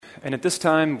And at this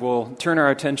time, we'll turn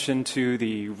our attention to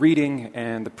the reading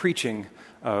and the preaching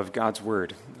of God's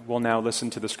Word. We'll now listen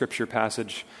to the scripture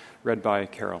passage read by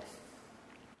Carol.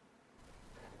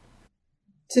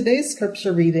 Today's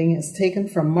scripture reading is taken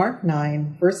from Mark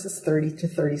 9, verses 30 to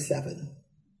 37.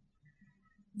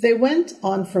 They went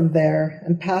on from there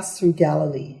and passed through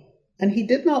Galilee, and he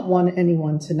did not want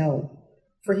anyone to know,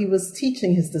 for he was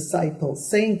teaching his disciples,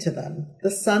 saying to them, "The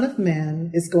Son of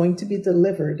Man is going to be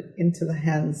delivered into the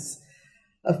hands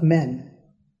of men,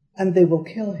 and they will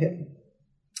kill him.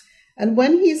 And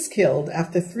when he is killed,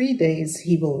 after 3 days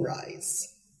he will rise."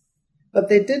 But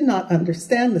they did not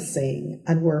understand the saying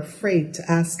and were afraid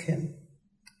to ask him.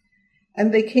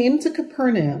 And they came to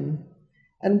Capernaum,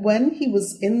 and when he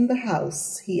was in the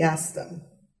house, he asked them,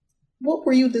 "What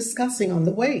were you discussing on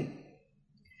the way?"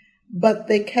 But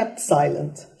they kept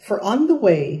silent, for on the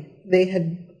way they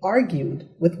had argued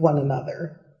with one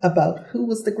another about who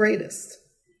was the greatest.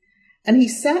 And he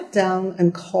sat down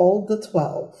and called the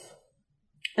 12.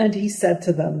 And he said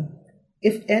to them,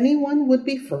 "If anyone would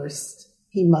be first,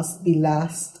 he must be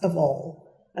last of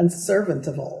all and servant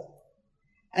of all."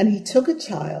 And he took a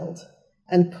child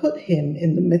and put him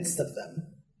in the midst of them.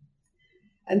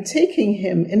 And taking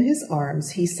him in his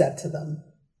arms, he said to them,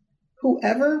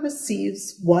 "Whoever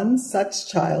receives one such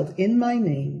child in my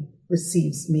name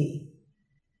receives me.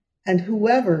 And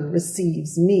whoever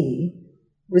receives me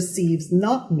receives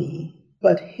not me,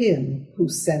 but him who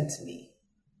sent me."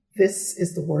 This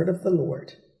is the word of the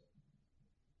Lord.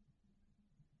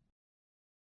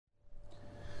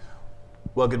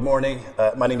 Well, good morning.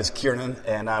 My name is Kiernan,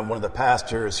 and I'm one of the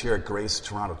pastors here at Grace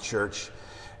Toronto Church.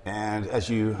 And as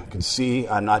you can see,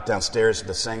 I'm not downstairs at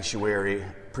the sanctuary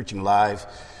preaching live.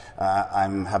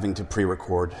 I'm having to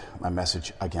pre-record my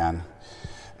message again.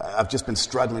 I've just been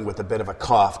struggling with a bit of a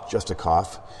cough, just a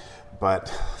cough, but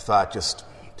thought just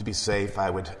to be safe, I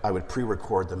would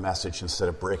pre-record the message instead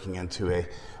of breaking into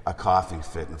a coughing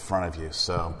fit in front of you.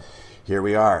 So here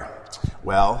we are.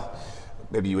 Well,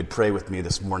 maybe you would pray with me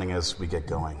this morning as we get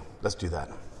going. Let's do that.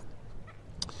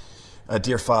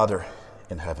 Dear Father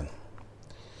in heaven,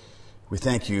 we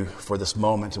thank you for this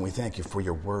moment, and we thank you for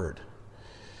your word.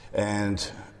 And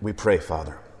we pray,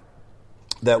 Father,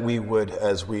 that we would,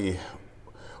 as we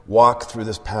walk through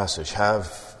this passage,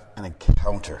 have an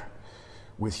encounter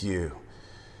with you,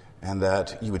 and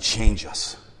that you would change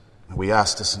us. We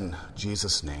ask this in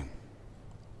Jesus' name.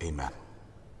 Amen.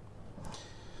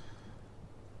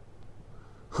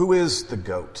 Who is the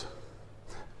GOAT?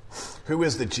 Who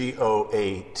is the GOAT?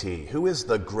 Who is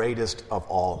the greatest of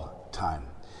all time?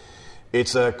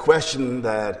 It's a question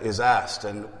that is asked,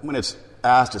 and when it's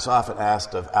asked, it's often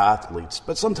asked of athletes,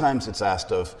 but sometimes it's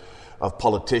asked of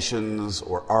politicians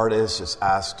or artists. It's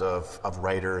asked of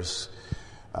writers,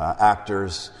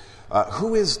 actors.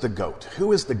 Who is the GOAT?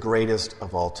 Who is the greatest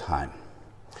of all time?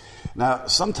 Now,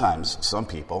 sometimes some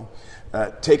people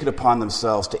take it upon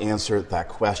themselves to answer that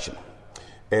question.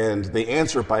 And they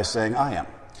answer it by saying, I am.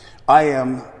 I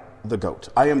am the GOAT.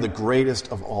 I am the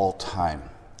greatest of all time.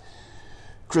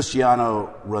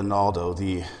 Cristiano Ronaldo,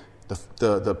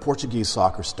 the Portuguese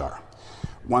soccer star,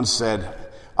 once said,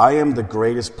 "I am the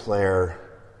greatest player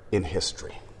in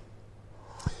history."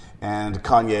 And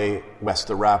Kanye West,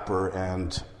 the rapper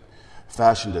and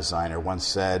fashion designer, once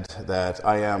said that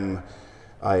I am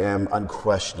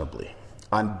unquestionably,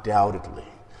 undoubtedly,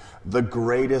 the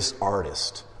greatest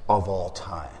artist of all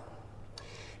time.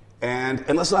 And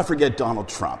let's not forget Donald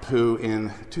Trump, who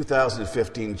in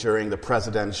 2015, during the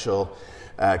presidential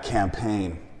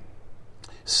campaign,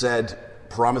 said,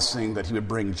 promising that he would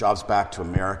bring jobs back to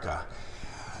America,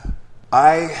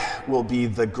 "I will be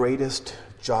the greatest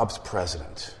jobs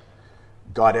president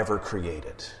God ever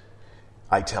created.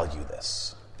 I tell you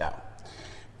this." Now,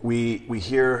 we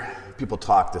hear people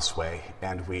talk this way,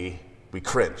 and we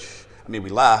cringe. I mean,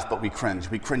 we laugh, but we cringe.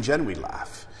 We cringe and we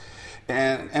laugh.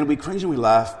 And we cringe and we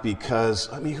laugh because,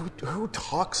 I mean, who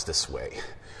talks this way?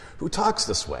 Who talks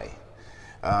this way?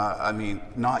 I mean,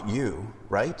 not you,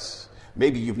 right?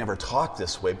 Maybe you've never talked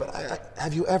this way, but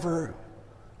have you ever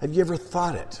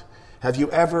thought it? Have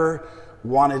you ever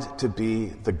wanted to be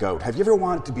the GOAT? Have you ever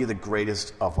wanted to be the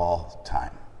greatest of all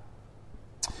time?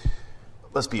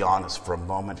 Let's be honest for a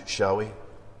moment, shall we?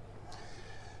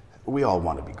 We all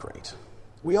want to be great.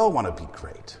 We all want to be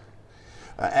great.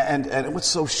 And what's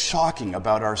so shocking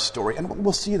about our story, and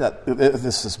we'll see that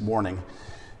this morning,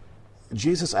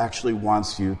 Jesus actually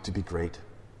wants you to be great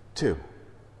too.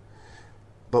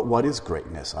 But what is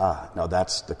greatness? Now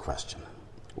that's the question.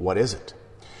 What is it?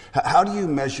 How do you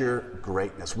measure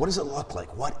greatness? What does it look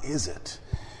like? What is it?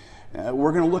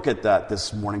 We're going to look at that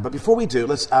this morning. But before we do,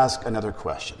 let's ask another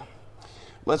question.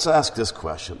 let's ask this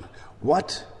question.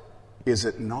 What is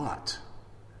it not?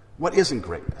 What isn't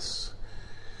greatness?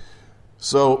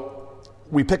 So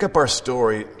we pick up our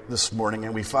story this morning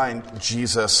and we find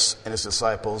Jesus and his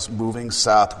disciples moving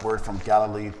southward from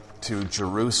Galilee to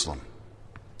Jerusalem.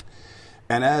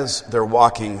 And as they're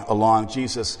walking along,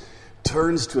 Jesus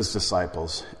turns to his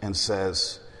disciples and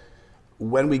says,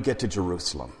 when we get to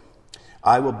Jerusalem,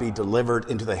 I will be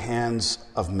delivered into the hands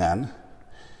of men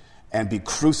and be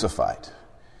crucified.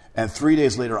 And 3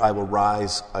 days later, I will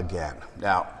rise again.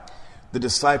 Now, the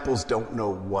disciples don't know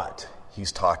what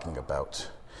he's talking about.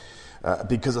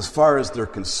 Because as far as they're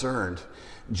concerned,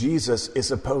 Jesus is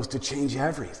supposed to change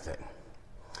everything.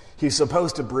 He's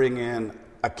supposed to bring in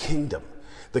a kingdom.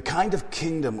 The kind of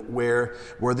kingdom where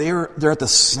they're at the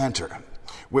center,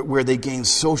 where they gain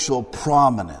social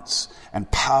prominence and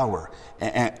power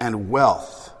and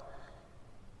wealth.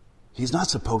 He's not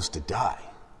supposed to die.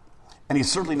 And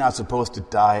he's certainly not supposed to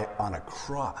die on a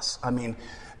cross. I mean,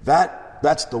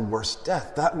 that's the worst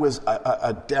death. That was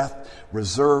a death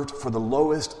reserved for the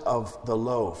lowest of the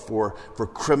low, for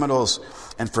criminals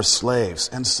and for slaves.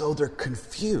 And so they're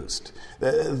confused.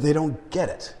 They don't get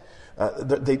it.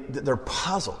 They're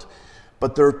puzzled.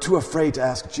 But they're too afraid to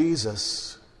ask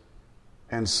Jesus.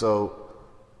 And so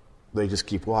they just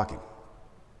keep walking.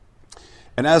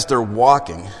 And as they're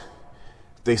walking,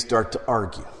 they start to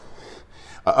argue.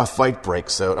 A fight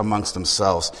breaks out amongst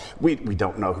themselves. We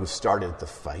don't know who started the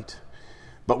fight,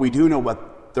 but we do know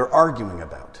what they're arguing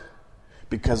about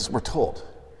because we're told.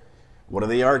 What are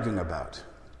they arguing about?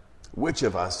 Which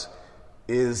of us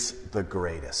is the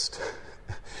greatest?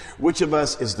 Which of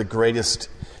us is the greatest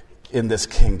in this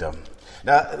kingdom?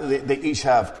 Now, they each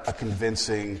have a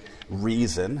convincing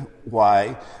reason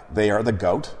why they are the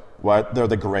GOAT, why they're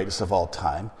the greatest of all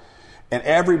time. And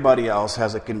everybody else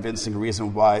has a convincing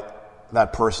reason why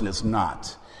that person is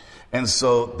not. And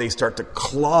so they start to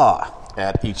claw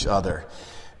at each other.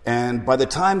 And by the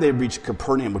time they reach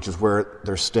Capernaum, which is where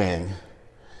they're staying,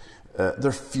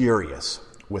 they're furious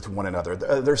with one another.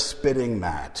 They're spitting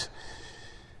mad.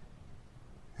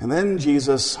 And then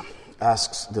Jesus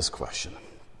asks this question.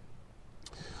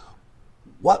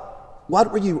 What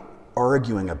were you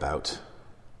arguing about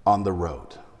on the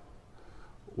road?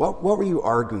 What were you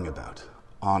arguing about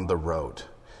on the road?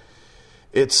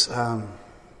 It's one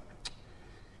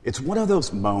of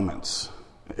those moments.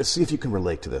 See if you can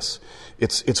relate to this.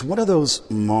 It's one of those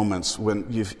moments when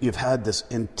you've had this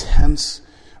intense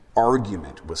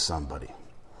argument with somebody,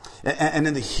 and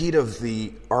in the heat of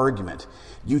the argument,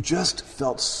 you just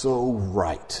felt so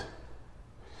right.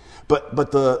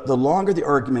 But the longer the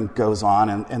argument goes on,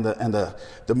 and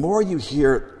the more you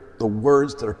hear the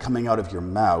words that are coming out of your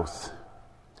mouth,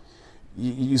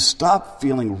 you stop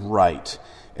feeling right.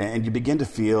 And you begin to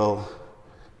feel,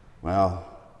 well,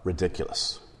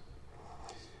 ridiculous.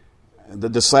 The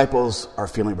disciples are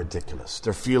feeling ridiculous.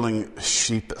 They're feeling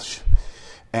sheepish.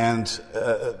 And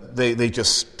they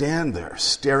just stand there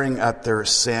staring at their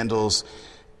sandals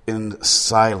in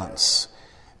silence.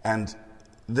 And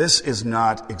this is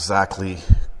not exactly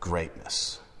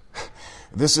greatness.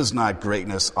 This is not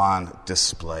greatness on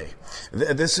display.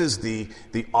 This is the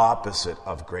opposite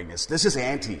of greatness. This is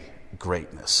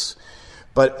anti-greatness.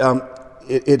 But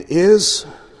it is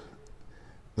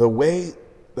the way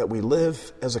that we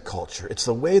live as a culture. It's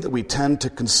the way that we tend to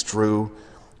construe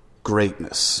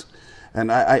greatness.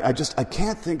 And I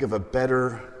can't think of a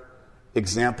better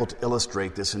example to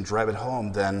illustrate this and drive it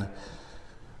home than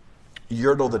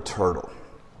Yertle the turtle.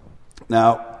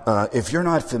 Now, if you're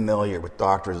not familiar with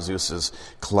Dr. Seuss's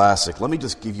classic, let me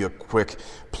just give you a quick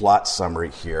plot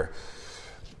summary here.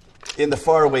 In the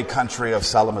faraway country of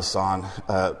Salamason,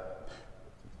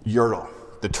 Yertle,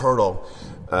 the turtle,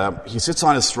 he sits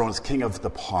on his throne as king of the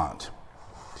pond.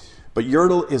 But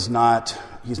Yertle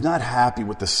he's not happy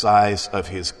with the size of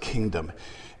his kingdom.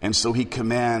 And so he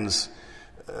commands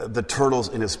the turtles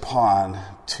in his pond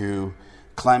to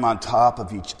climb on top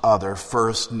of each other,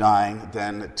 first 9,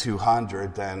 then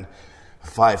 200, then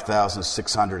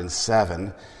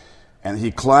 5,607. And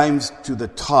he climbs to the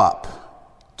top.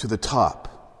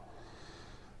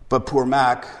 But poor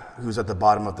Mac, who's at the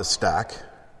bottom of the stack,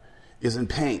 is in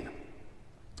pain.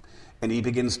 And he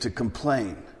begins to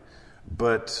complain.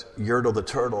 But Yertle the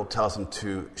turtle tells him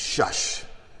to shush.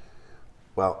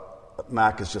 Well,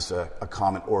 Mac is just a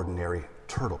common, ordinary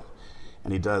turtle.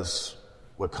 And he does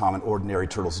what common, ordinary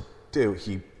turtles do.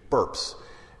 He burps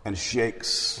and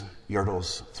shakes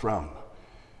Yertle's throne.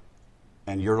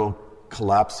 And Yertle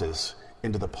collapses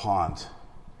into the pond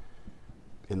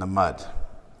in the mud.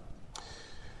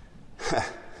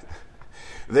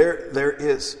 There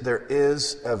is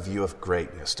a view of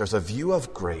greatness. There's a view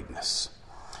of greatness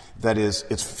that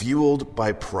it's fueled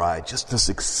by pride, just this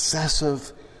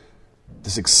excessive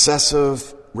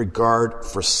regard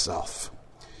for self,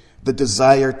 the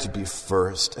desire to be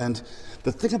first. And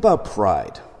the thing about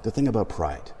pride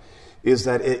is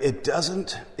that it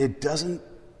doesn't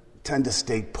tend to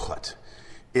stay put.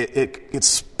 It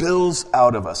spills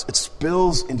out of us. It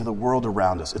spills into the world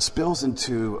around us. It spills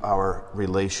into our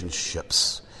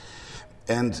relationships.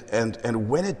 And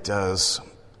when it does,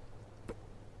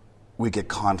 we get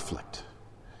conflict.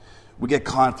 We get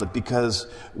conflict because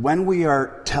when we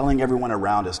are telling everyone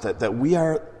around us that we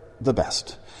are the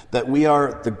best, that we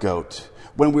are the GOAT,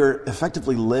 when we're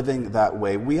effectively living that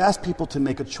way, we ask people to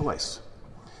make a choice.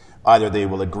 Either they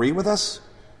will agree with us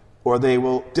or they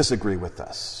will disagree with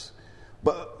us.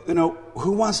 But,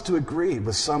 who wants to agree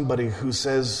with somebody who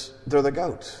says they're the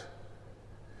GOAT?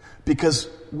 Because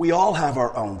we all have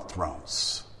our own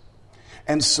thrones.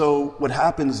 And so what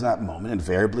happens in that moment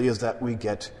invariably is that we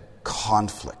get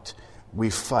conflict. We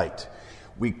fight.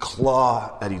 We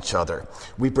claw at each other.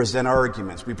 We present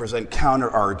arguments. We present counter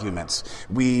arguments.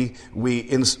 We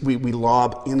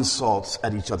lob insults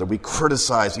at each other. We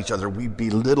criticize each other. We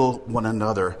belittle one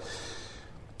another.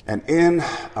 And in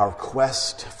our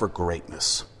quest for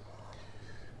greatness,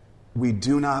 we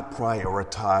do not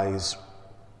prioritize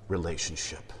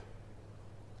relationship.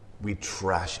 We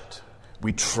trash it.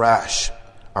 We trash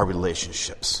our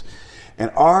relationships. And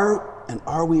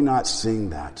are we not seeing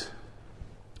that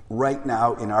right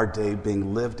now in our day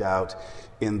being lived out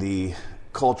in the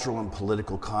cultural and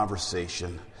political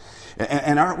conversation?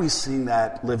 And aren't we seeing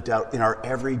that lived out in our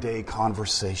everyday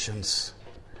conversations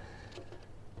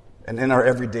and in our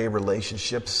everyday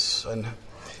relationships?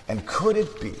 And could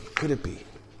it be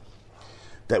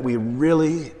that we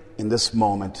really, in this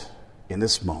moment,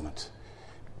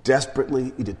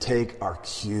 desperately need to take our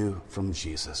cue from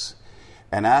Jesus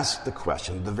and ask the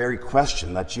question, the very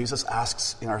question that Jesus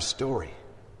asks in our story?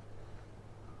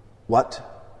 What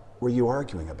were you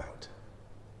arguing about?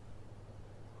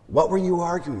 What were you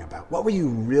arguing about? What were you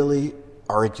really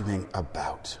arguing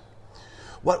about?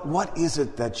 What is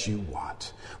it that you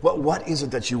want? What is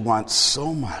it that you want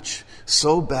so much,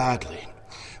 so badly?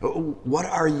 What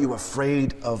are you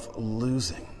afraid of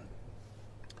losing?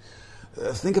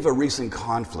 Think of a recent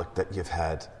conflict that you've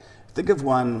had. Think of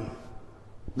one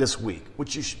this week,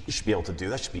 which you should be able to do.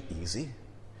 That should be easy.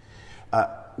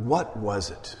 What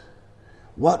was it?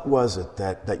 What was it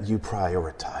that you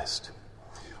prioritized?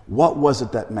 What was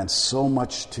it that meant so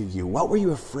much to you? What were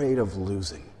you afraid of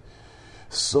losing?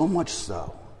 So much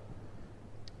so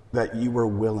that you were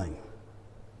willing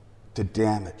to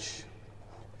damage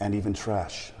and even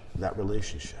trash that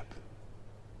relationship.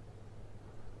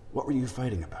 What were you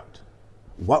fighting about?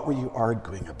 What were you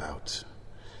arguing about?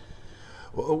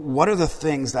 What are the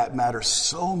things that matter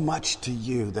so much to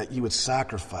you that you would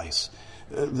sacrifice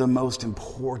the most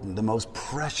important, the most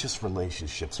precious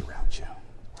relationships around you?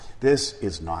 This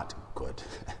is not good.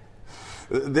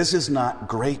 This is not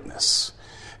greatness.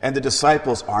 And the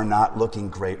disciples are not looking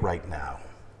great right now.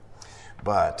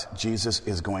 But Jesus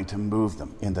is going to move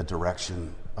them in the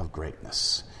direction of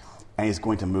greatness. And he's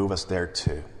going to move us there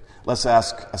too. Let's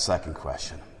ask a second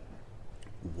question.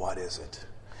 What is it?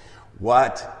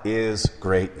 What is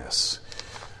greatness?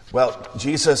 Well,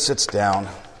 Jesus sits down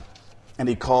and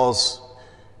he calls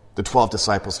the 12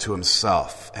 disciples to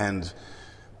himself. And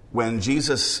when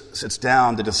Jesus sits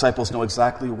down, the disciples know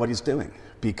exactly what he's doing.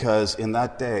 Because in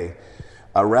that day,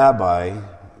 a rabbi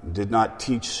did not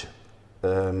teach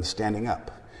standing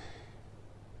up.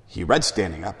 He read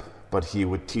standing up, but he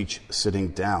would teach sitting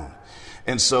down.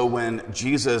 And so when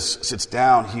Jesus sits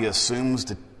down, he assumes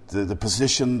the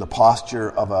position, the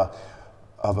posture of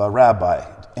a rabbi.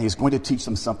 And he's going to teach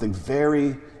them something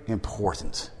very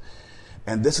important.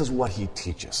 And this is what he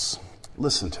teaches.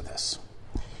 Listen to this.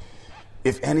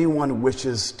 If anyone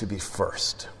wishes to be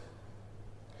first,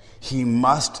 he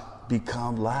must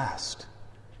become last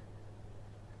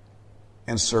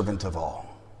and servant of all.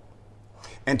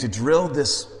 And to drill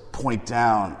this point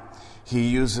down, he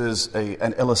uses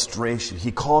an illustration.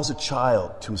 He calls a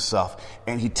child to himself,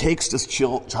 and he takes this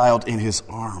child in his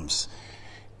arms,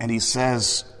 and he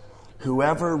says,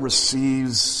 whoever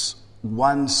receives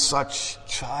one such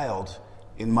child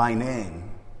in my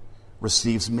name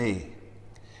receives me.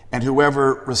 And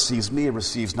whoever receives me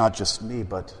receives not just me,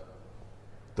 but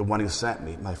the one who sent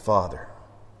me, my Father.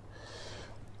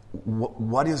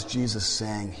 What is Jesus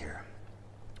saying here?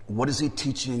 What is he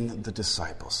teaching the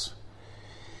disciples?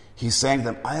 He's saying to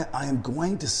them, I am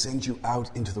going to send you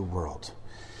out into the world.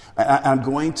 I'm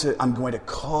going to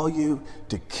call you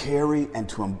to carry and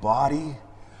to embody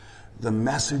the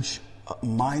message,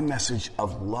 my message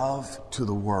of love to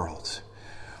the world.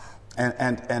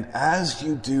 And as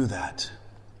you do that,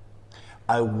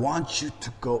 I want you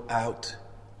to go out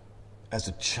as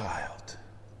a child.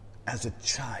 As a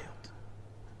child.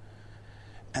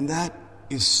 And that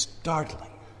is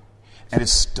startling. And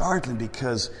it's startling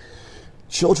because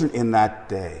children in that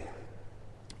day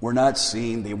were not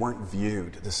seen, they weren't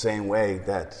viewed the same way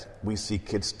that we see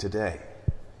kids today.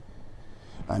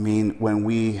 I mean, when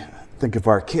we think of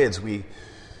our kids, we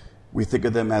think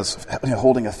of them as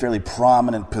holding a fairly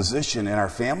prominent position in our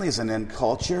families and in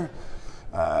culture.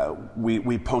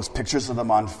 We post pictures of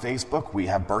them on Facebook. We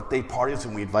have birthday parties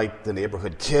and we invite the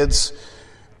neighborhood kids.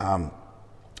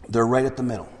 They're right at the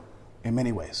middle in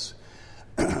many ways.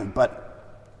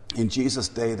 But in Jesus'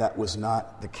 day, that was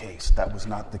not the case. That was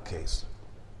not the case.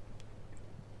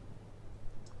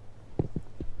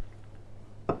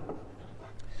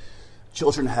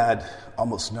 Children had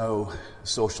almost no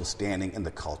social standing in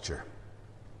the culture.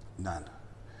 None.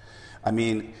 I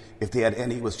mean, if they had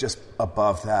any, it was just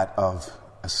above that of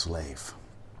a slave.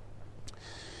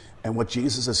 And what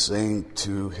Jesus is saying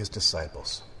to his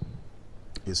disciples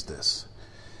is this,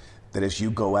 that as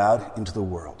you go out into the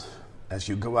world, as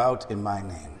you go out in my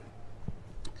name,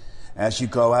 as you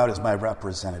go out as my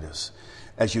representatives,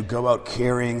 as you go out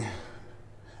carrying,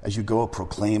 as you go out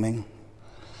proclaiming,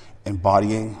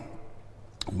 embodying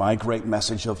my great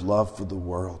message of love for the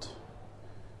world,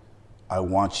 I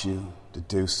want you to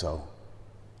do so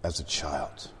as a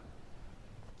child.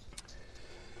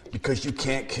 Because you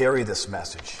can't carry this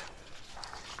message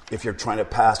if you're trying to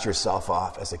pass yourself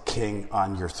off as a king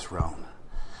on your throne.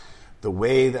 The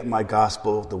way that my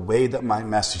gospel, the way that my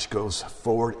message goes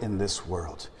forward in this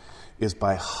world is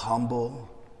by humble,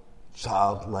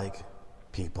 childlike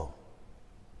people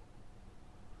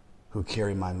who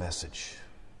carry my message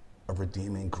of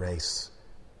redeeming grace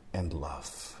and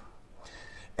love.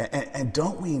 And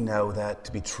don't we know that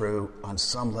to be true on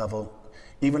some level,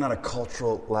 even on a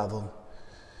cultural level?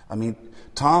 I mean,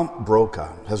 Tom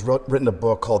Brokaw has written a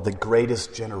book called The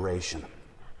Greatest Generation.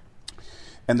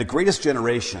 And the greatest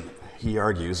generation, he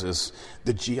argues, is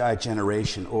the GI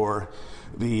generation, or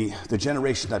the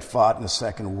generation that fought in the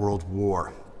Second World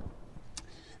War.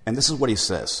 And this is what he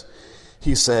says.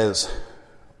 He says,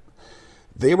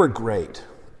 they were great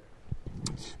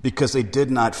because they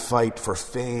did not fight for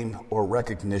fame or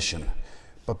recognition,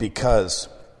 but because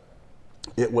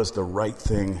it was the right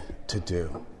thing to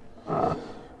do.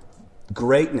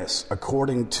 Greatness,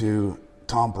 according to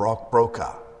Tom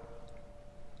Brokaw,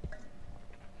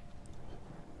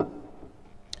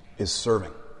 is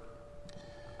serving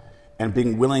and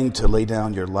being willing to lay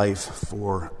down your life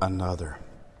for another.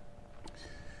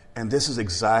 And this is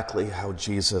exactly how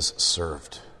Jesus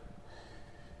served.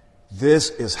 This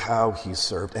is how he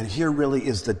served. And here really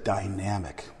is the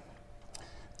dynamic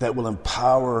that will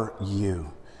empower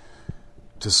you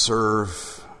to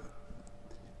serve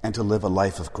and to live a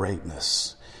life of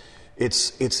greatness.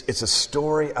 It's a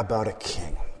story about a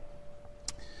king.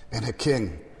 And a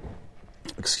king,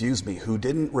 who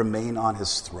didn't remain on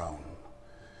his throne,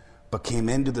 but came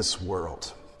into this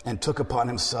world and took upon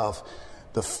himself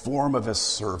the form of a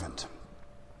servant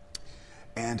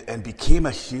and became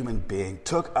a human being,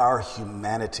 took our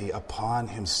humanity upon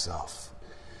himself.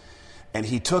 And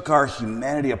he took our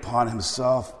humanity upon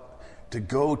himself to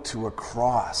go to a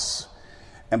cross.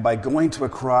 And by going to a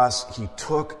cross, he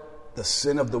took the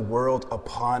sin of the world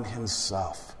upon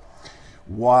himself.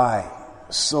 Why?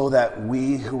 So that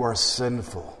we who are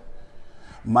sinful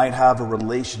might have a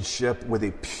relationship with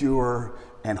a pure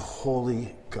and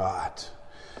holy God.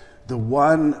 The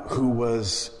one who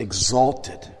was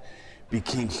exalted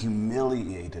became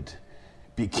humiliated,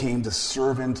 became the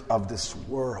servant of this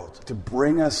world to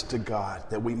bring us to God,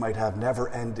 that we might have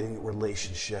never-ending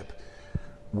relationship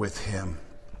with him.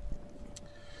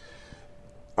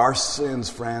 Our sins,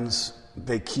 friends,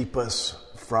 they keep us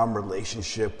from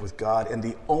relationship with God, and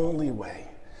the only way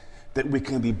that we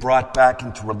can be brought back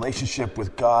into relationship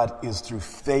with God is through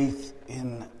faith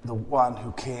in the one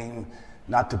who came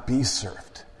not to be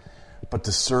served, but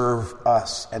to serve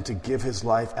us and to give his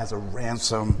life as a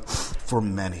ransom for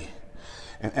many.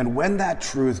 And when that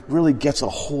truth really gets a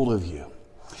hold of you,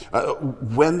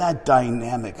 when that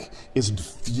dynamic is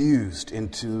infused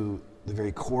into the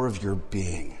very core of your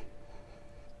being,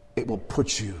 it will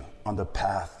put you on the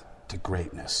path to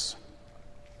greatness.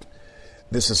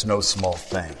 This is no small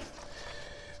thing.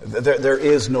 There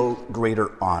is no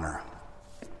greater honor.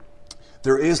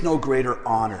 There is no greater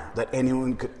honor that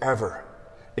anyone could ever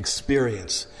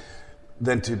experience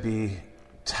than to be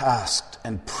tasked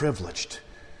and privileged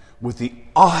with the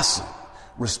awesome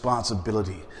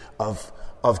responsibility of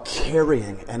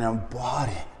carrying and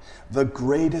embodying the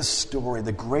greatest story,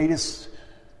 the greatest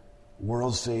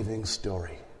world-saving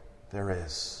story there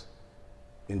is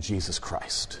in Jesus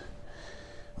Christ.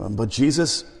 But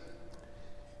Jesus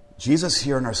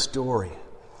here in our story,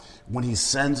 when he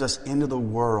sends us into the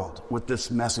world with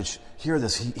this message, hear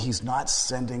this, he's not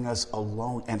sending us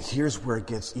alone. And here's where it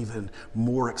gets even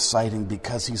more exciting,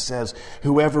 because he says,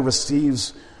 whoever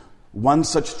receives one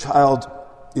such child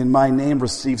in my name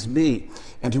receives me.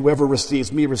 And whoever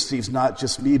receives me receives not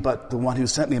just me, but the one who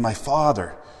sent me, my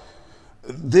Father.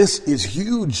 This is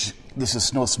huge. This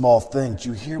is no small thing. Do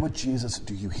you hear what Jesus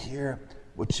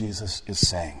is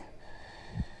saying?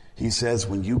 He says,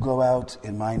 when you go out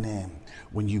in my name,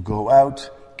 when you go out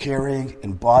carrying,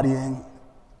 embodying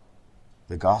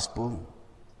the gospel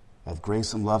of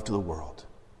grace and love to the world,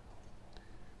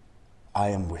 I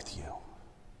am with you.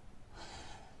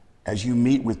 As you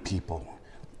meet with people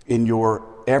in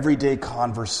your everyday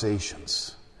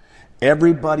conversations,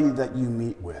 everybody that you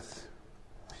meet with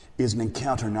is an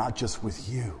encounter not just with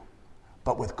you,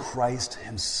 but with Christ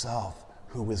himself,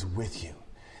 who is with you.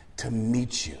 To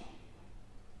meet you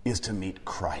is to meet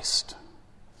Christ.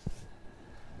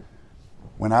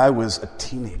 When I was a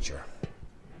teenager,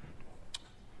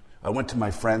 I went to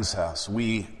my friend's house.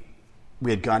 We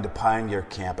had gone to Pioneer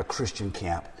Camp, a Christian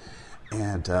camp,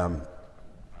 and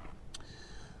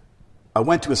I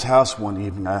went to his house one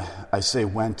evening. I say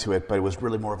went to it, but it was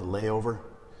really more of a layover.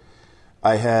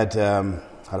 I had,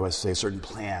 certain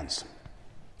plans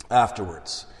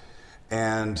afterwards,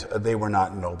 and they were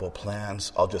not noble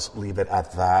plans. I'll just leave it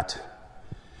at that.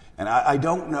 And I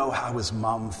don't know how his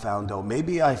mom found out.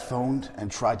 Maybe I phoned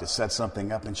and tried to set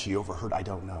something up and she overheard. I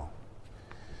don't know.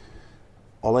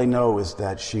 All I know is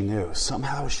that she knew.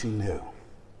 Somehow she knew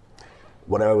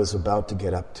what I was about to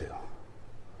get up to.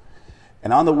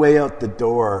 And on the way out the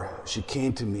door, she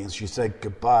came to me and she said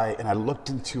goodbye. And I looked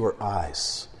into her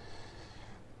eyes.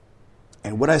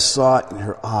 And what I saw in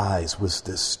her eyes was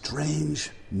this strange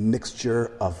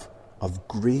mixture of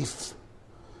grief,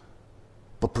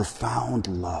 but profound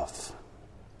love.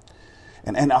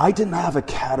 And I didn't have a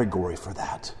category for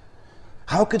that.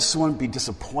 How could someone be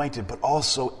disappointed but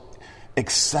also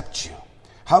accept you?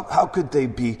 How could they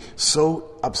be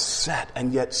so upset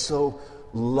and yet so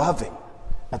loving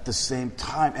at the same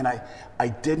time? And I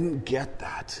didn't get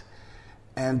that.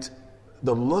 And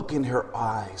the look in her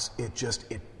eyes, it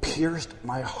pierced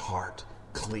my heart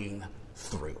clean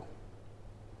through.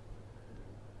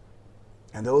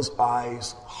 And those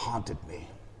eyes haunted me.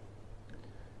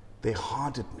 They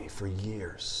haunted me for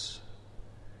years.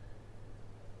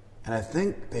 And I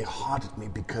think they haunted me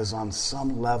because on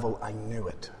some level I knew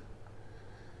it.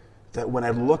 That when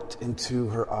I looked into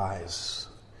her eyes,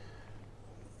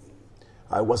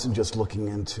 I wasn't just looking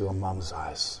into a mom's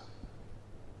eyes.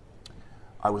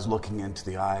 I was looking into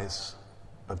the eyes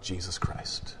of Jesus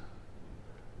Christ,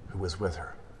 who was with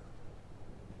her.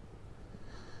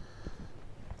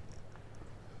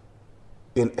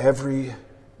 In every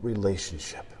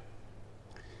relationship,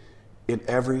 in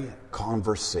every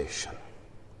conversation,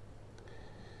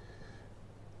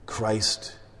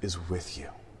 Christ is with you.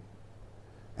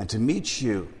 And to meet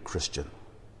you, Christian,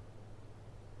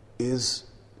 is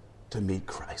to meet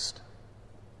Christ.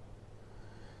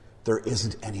 There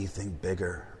isn't anything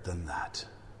bigger than that.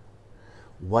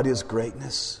 What is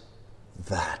greatness?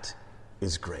 That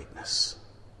is greatness.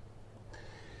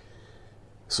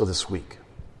 So this week,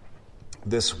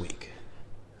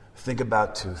 think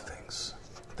about two things.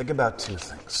 Think about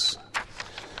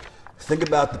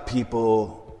the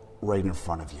people right in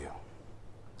front of you.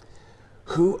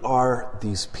 Who are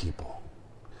these people?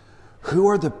 Who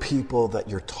are the people that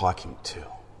you're talking to?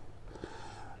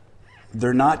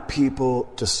 They're not people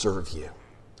to serve you.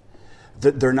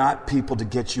 They're not people to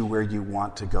get you where you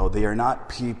want to go. They are not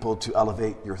people to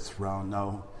elevate your throne.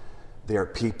 No, they are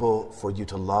people for you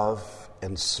to love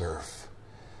and serve.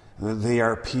 They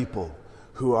are people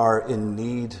who are in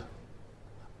need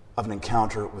of an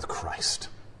encounter with Christ.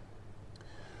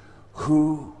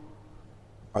 Who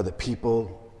are the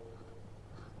people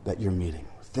that you're meeting?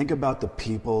 Think about the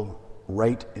people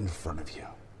right in front of you.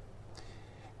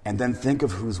 And then think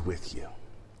of who's with you.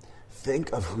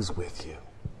 Think of who's with you.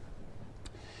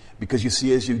 Because you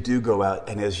see, as you do go out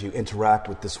and as you interact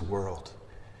with this world,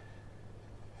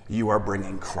 you are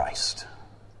bringing Christ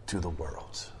to the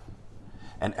world.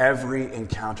 And every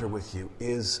encounter with you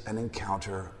is an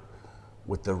encounter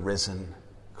with the risen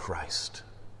Christ.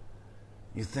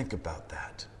 You think about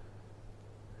that.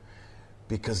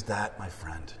 Because that, my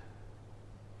friend,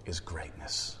 is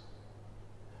greatness.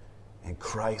 And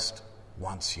Christ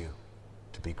wants you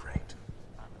to be great.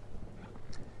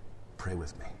 Pray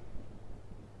with me.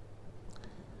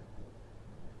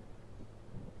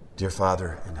 Dear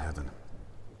Father in heaven,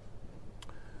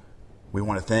 We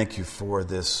want to thank you for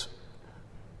this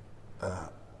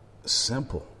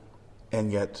simple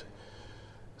and yet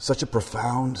such a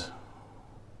profound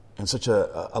and such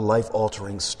a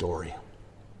life-altering story,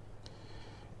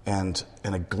 and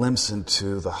a glimpse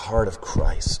into the heart of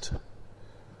Christ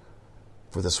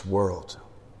for this world,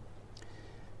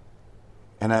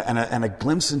 and a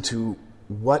glimpse into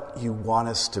what you want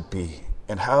us to be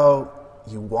and how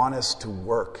you want us to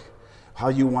work, how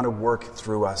you want to work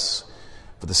through us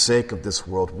for the sake of this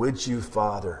world. Would you,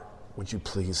 Father, would you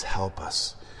please help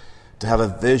us to have a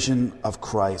vision of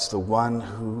Christ, the one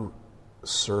who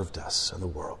served us in the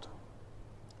world.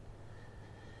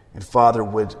 And Father,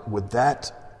 would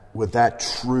that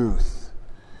truth,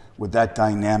 would that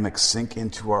dynamic sink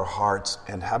into our hearts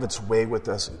and have its way with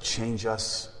us and change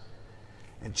us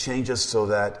so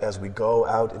that as we go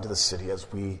out into the city,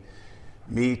 as we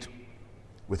meet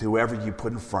with whoever you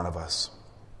put in front of us,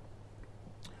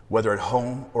 whether at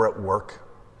home or at work,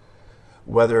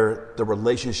 whether the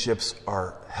relationships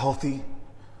are healthy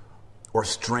or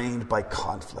strained by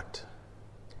conflict.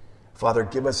 Father,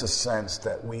 give us a sense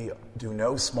that we do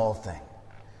no small thing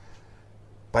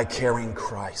by carrying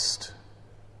Christ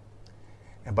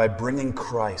and by bringing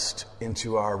Christ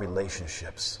into our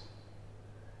relationships.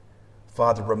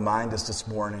 Father, remind us this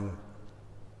morning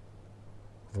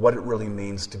of what it really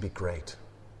means to be great.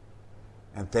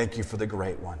 And thank you for the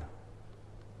great one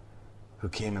who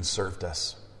came and served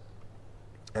us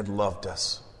and loved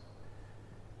us.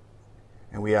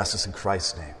 And we ask this in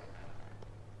Christ's name.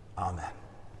 Amen.